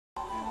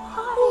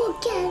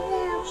get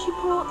them. She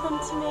brought them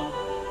to me.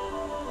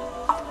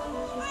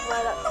 She's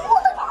right up.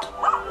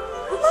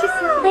 She's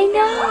so I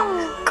know.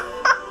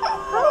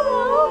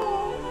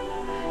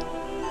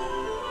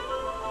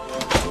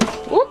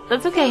 Oop,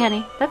 that's okay,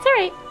 honey. That's all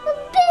right.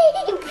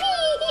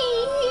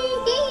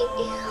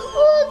 Baby,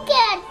 look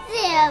at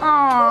them. Oh,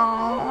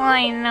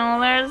 I know.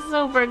 They're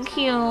super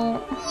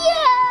cute.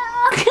 Yeah.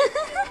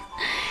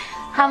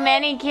 How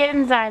many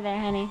kittens are there,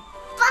 honey?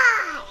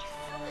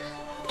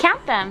 5.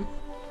 Count them.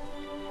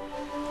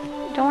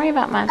 Don't worry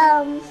about much.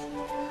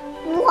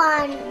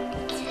 1,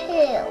 2,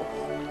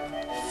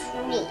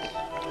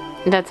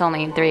 3. That's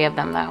only 3 of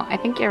them, though. I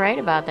think you're right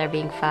about there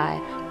being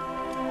 5.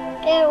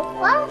 There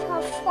was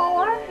a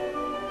 4.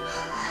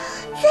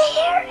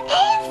 There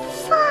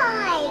is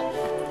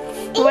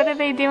 5. What are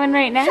they doing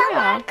right Some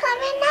are now?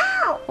 coming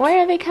out. Where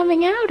are they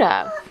coming out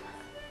of?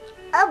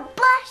 A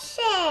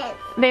bushes.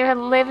 They're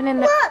living in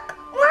the... Look,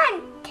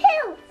 1, 2,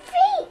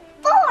 3,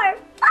 4,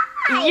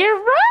 5. You're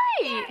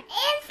right! There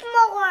is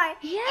more.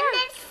 Yeah. And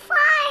there's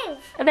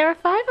 5. There were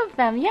 5 of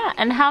them, yeah.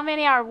 And how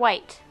many are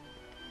white?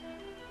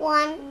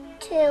 1,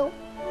 2,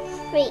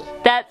 3.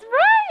 That's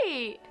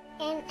right!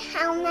 And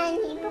how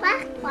many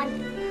black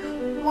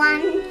ones?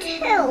 1,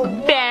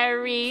 2.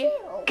 Very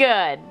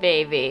good,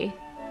 baby.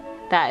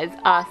 That is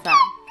awesome.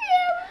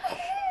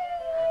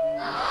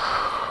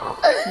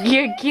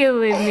 You're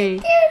killing me.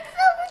 They're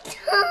so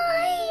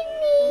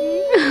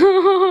tiny.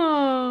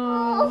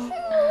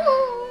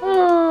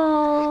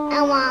 I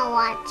want to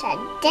watch a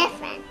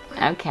different.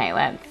 Okay,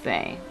 let's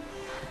see.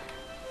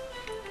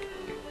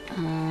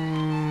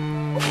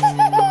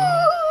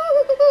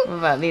 What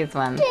about these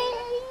ones?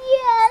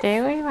 Yes.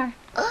 Stay where you are.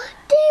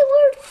 They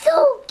were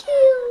so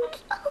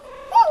cute.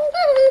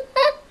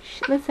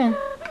 Shh, listen.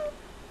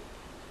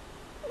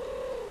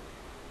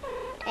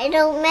 They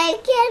don't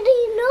make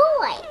any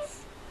noise.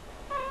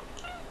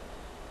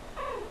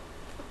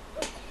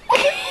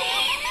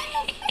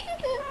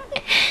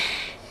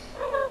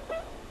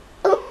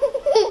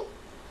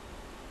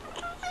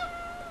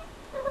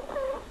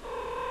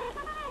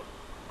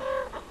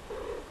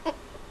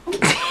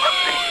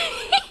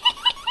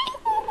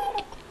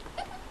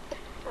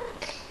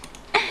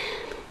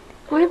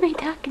 What are they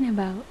talking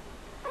about?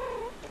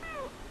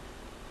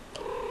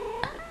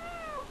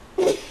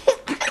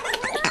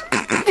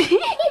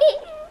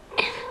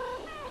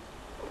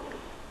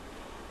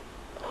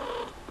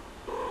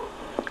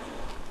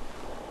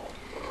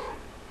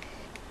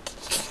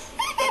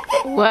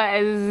 What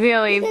a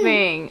silly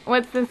thing.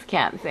 What's this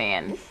cat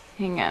saying?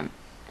 Hang on.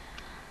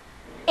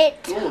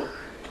 It's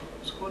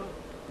What's going on?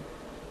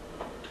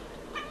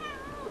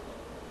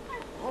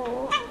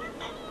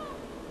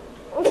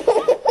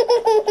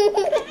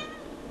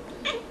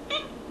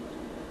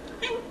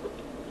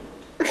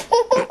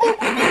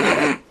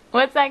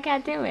 What's that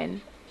cat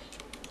doing?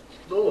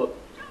 Lola.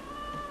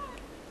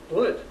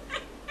 What?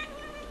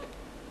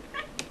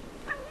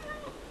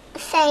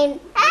 saying,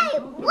 "Hey,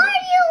 what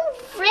are you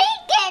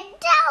freaking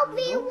tell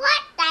me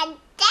what to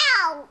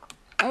do?"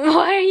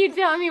 Why are you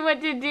telling me what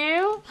to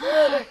do?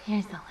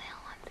 Here's the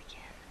little ones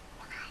again.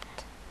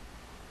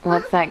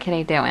 What's that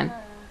kitty doing?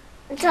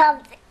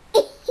 Something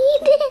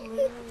eating.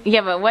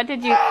 Yeah, but what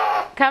did you...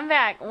 Come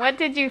back. What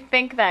did you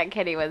think that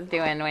kitty was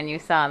doing when you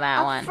saw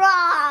that A one?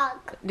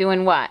 frog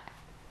Doing what?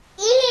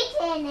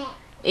 eating it.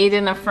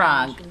 Eating a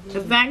frog.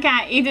 Is that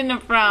cat eating a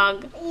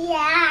frog?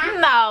 Yeah.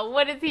 No,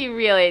 what is he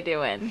really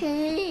doing?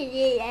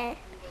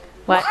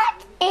 What?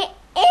 What it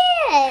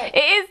is? It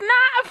is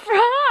not a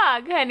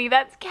frog, honey.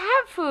 That's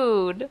cat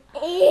food.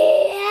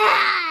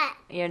 Yeah.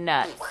 You're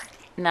nuts.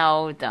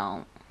 No,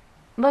 don't.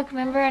 Look,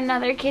 remember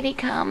another kitty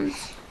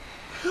comes.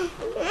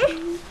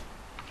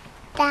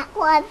 That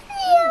was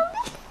you.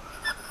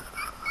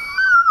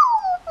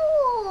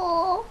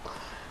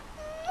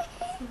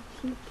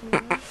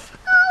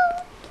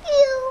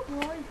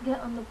 Always get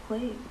on the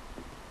plate.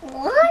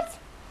 What?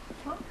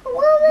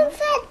 Woman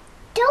said,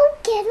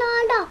 "Don't get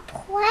on a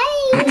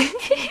plane."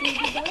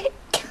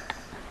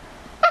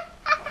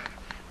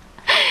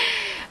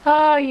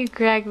 Oh, you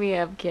crack me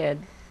up,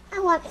 kid. I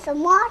want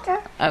some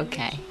water.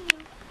 Okay,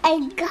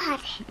 I got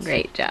it.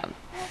 great job.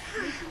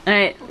 All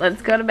right,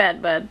 let's go to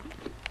bed, bud.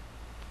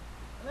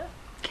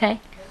 Okay,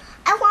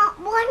 I want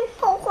one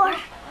more.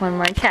 one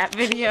more cat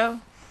video.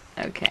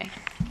 Okay.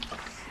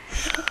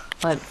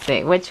 Let's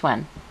see, which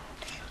one?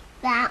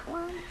 That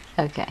one.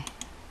 Okay.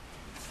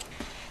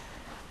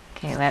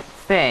 Okay, let's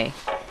see.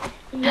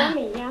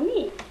 Yummy,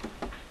 yummy.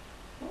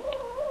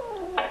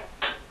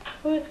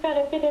 Who's got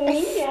a bit of A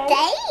meat yet?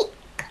 steak.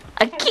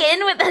 A kid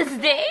with a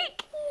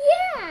steak?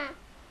 Yeah.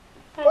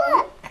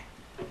 Look.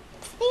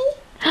 See?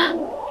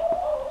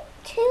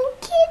 2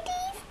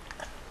 kitties.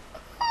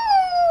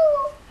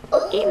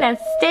 Eating a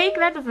steak?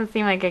 That doesn't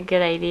seem like a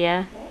good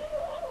idea.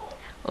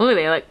 Ooh,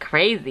 they look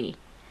crazy.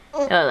 They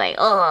look like,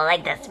 oh, I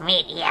like this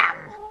meat, yum.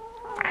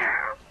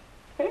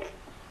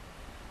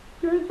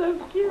 You're so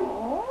cute.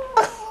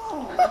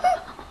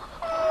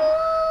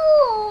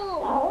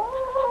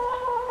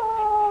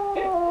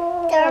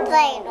 They're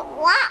saying,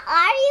 "What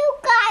are you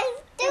guys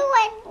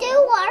doing to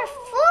our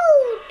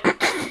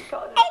food?"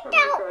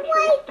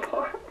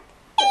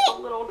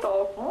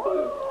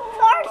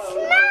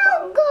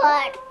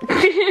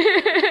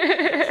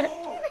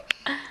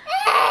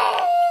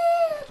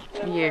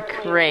 You're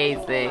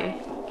crazy.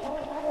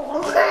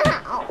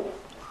 Wow.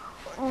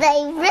 They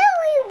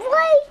really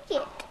like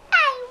it.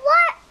 Hey,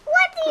 what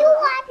do you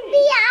want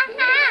me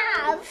to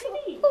have?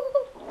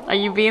 Are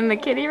you being the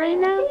kitty right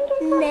now?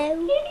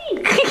 No.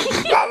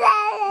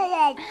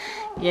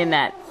 You're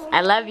nuts.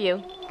 I love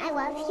you. I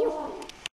love you.